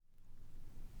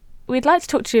we'd like to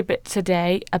talk to you a bit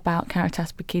today about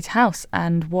Caritas Bakhita House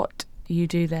and what you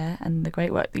do there and the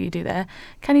great work that you do there.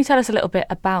 Can you tell us a little bit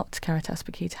about Caritas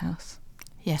Bakhita House?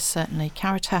 Yes, certainly.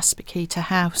 Caritas Bakhita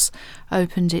House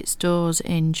opened its doors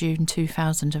in June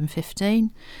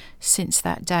 2015. Since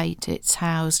that date, it's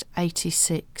housed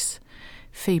 86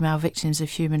 female victims of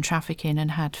human trafficking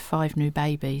and had 5 new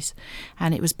babies.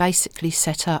 And it was basically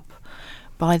set up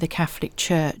by the Catholic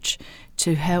Church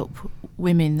to help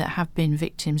women that have been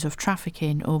victims of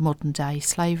trafficking or modern-day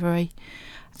slavery,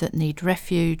 that need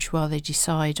refuge while they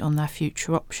decide on their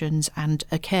future options, and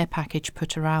a care package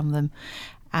put around them.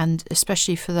 And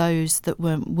especially for those that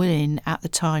weren't willing at the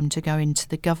time to go into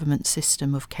the government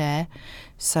system of care,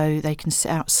 so they can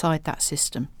sit outside that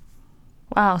system.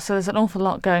 Wow, so there's an awful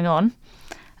lot going on.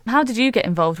 How did you get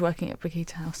involved working at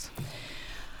Bakhita House?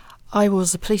 I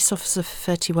was a police officer for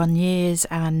 31 years,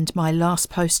 and my last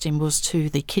posting was to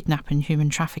the kidnap and human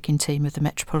trafficking team of the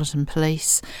Metropolitan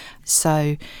Police.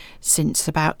 So since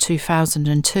about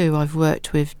 2002, I've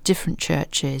worked with different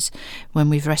churches when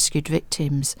we've rescued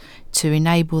victims to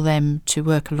enable them to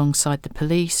work alongside the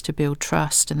police, to build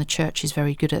trust, and the church is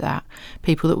very good at that.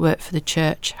 People that work for the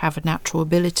church have a natural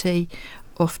ability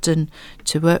often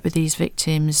to work with these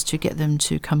victims, to get them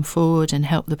to come forward and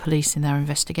help the police in their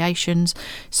investigations.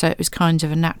 So it was kind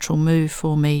of a natural move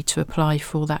for me to apply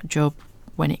for that job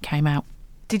when it came out.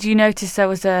 Did you notice there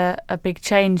was a big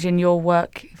change in your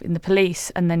work in the police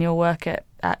and then your work at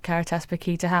Caritas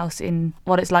Bakhita House in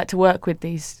what it's like to work with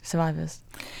these survivors?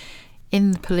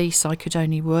 In the police, I could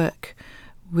only work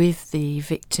with the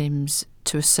victims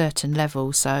to a certain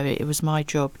level, so it was my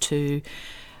job to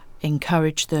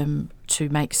encourage them to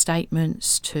make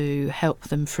statements, to help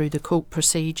them through the court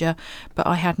procedure, but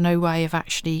I had no way of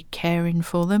actually caring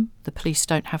for them. The police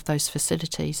don't have those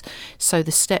facilities. So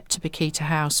the step to Bakhita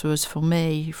House was for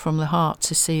me from the heart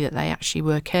to see that they actually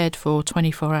were cared for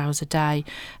 24 hours a day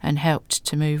and helped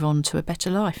to move on to a better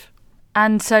life.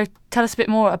 And so tell us a bit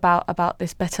more about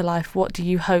this better life. What do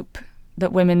you hope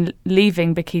that women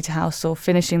leaving Bakhita House or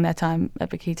finishing their time at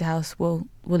Bakhita House will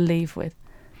leave with?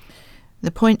 The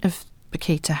point of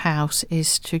Bakhita House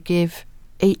is to give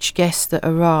each guest that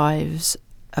arrives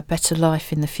a better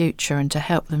life in the future and to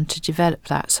help them to develop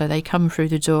that. So they come through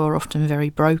the door often very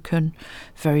broken,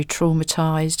 very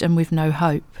traumatised and with no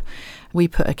hope. We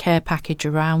put a care package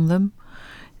around them.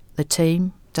 The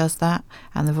team does that,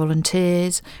 and the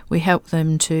volunteers. We help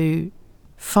them to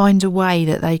find a way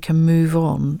that they can move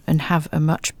on and have a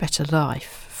much better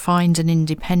life. Find an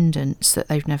independence that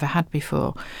they've never had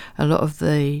before.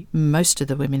 Most of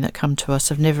the women that come to us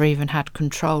have never even had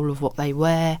control of what they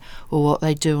wear or what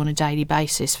they do on a daily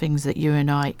basis, things that you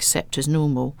and I accept as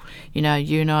normal. You know,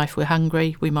 you and I, if we're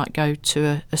hungry, we might go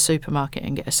to a supermarket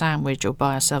and get a sandwich or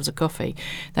buy ourselves a coffee.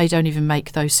 They don't even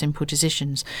make those simple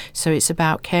decisions. So it's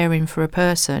about caring for a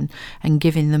person and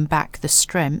giving them back the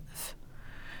strength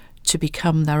to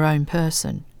become their own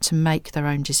person, to make their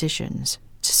own decisions,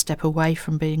 to step away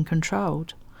from being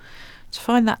controlled, to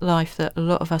find that life that a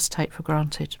lot of us take for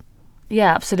granted.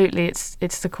 Yeah, absolutely.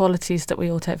 It's the qualities that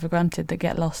we all take for granted that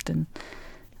get lost and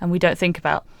we don't think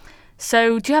about.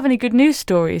 So do you have any good news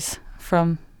stories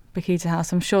from Bakhita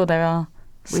House? I'm sure there are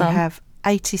some. We have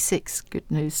 86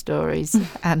 good news stories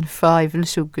and 5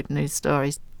 little good news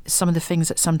stories. Some of the things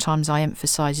that sometimes I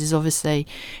emphasise is obviously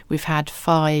we've had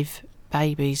 5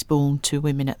 babies born to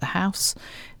women at the house.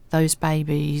 Those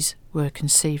babies were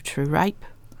conceived through rape,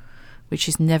 which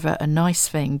is never a nice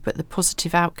thing, but the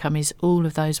positive outcome is all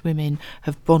of those women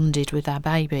have bonded with their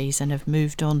babies and have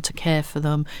moved on to care for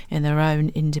them in their own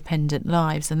independent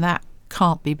lives, and that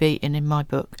can't be beaten in my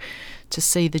book. To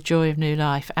see the joy of new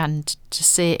life and to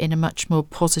see it in a much more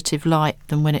positive light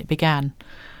than when it began,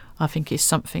 I think is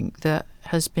something that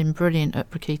has been brilliant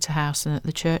at Bakhita House and that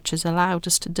the church has allowed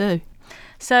us to do.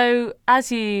 So,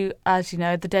 as you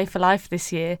know, the Day for Life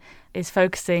this year is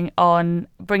focusing on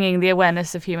bringing the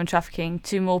awareness of human trafficking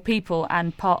to more people,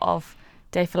 and part of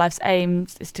Day for Life's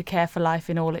aims is to care for life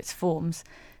in all its forms.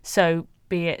 So,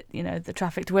 be it, you know, the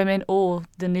trafficked women or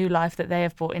the new life that they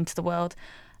have brought into the world.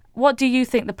 What do you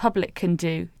think the public can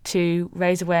do to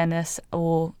raise awareness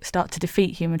or start to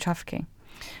defeat human trafficking?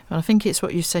 Well, I think it's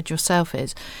what you said yourself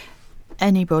is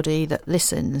anybody that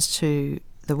listens to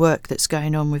the work that's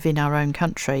going on within our own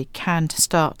country can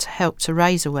start to help to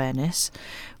raise awareness.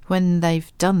 When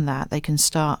they've done that, they can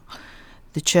start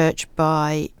the church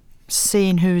by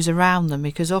seeing who's around them,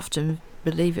 because often,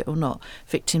 believe it or not,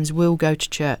 victims will go to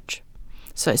church.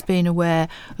 So it's being aware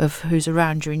of who's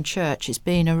around you in church. It's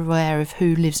being aware of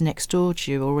who lives next door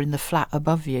to you or in the flat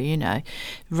above you, you know.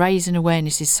 Raising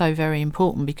awareness is so very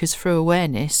important, because through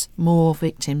awareness, more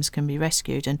victims can be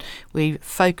rescued. And we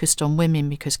focused on women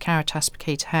because Caritas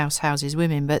Bakhita House houses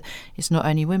women, but it's not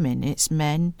only women, it's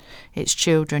men, it's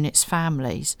children, it's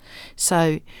families.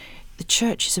 So the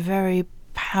church is a very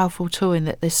powerful tool in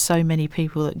that there's so many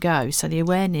people that go. So the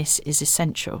awareness is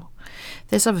essential.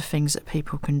 There's other things that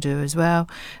people can do as well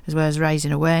as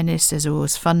raising awareness. There's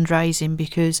always fundraising,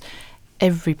 because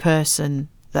every person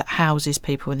that houses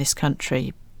people in this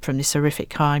country from this horrific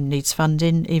crime needs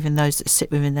funding. Even those that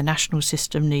sit within the national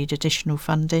system need additional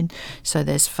funding. So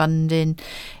there's funding.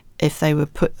 If they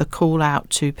would put a call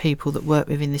out to people that work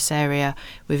within this area,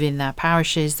 within their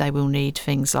parishes, they will need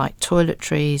things like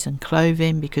toiletries and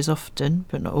clothing, because often,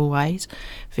 but not always,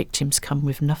 victims come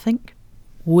with nothing.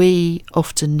 We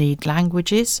often need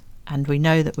languages, and we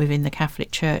know that within the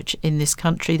Catholic Church in this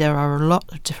country there are a lot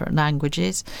of different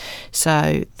languages,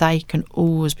 so they can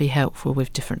always be helpful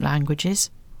with different languages,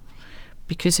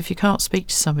 because if you can't speak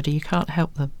to somebody, you can't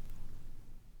help them.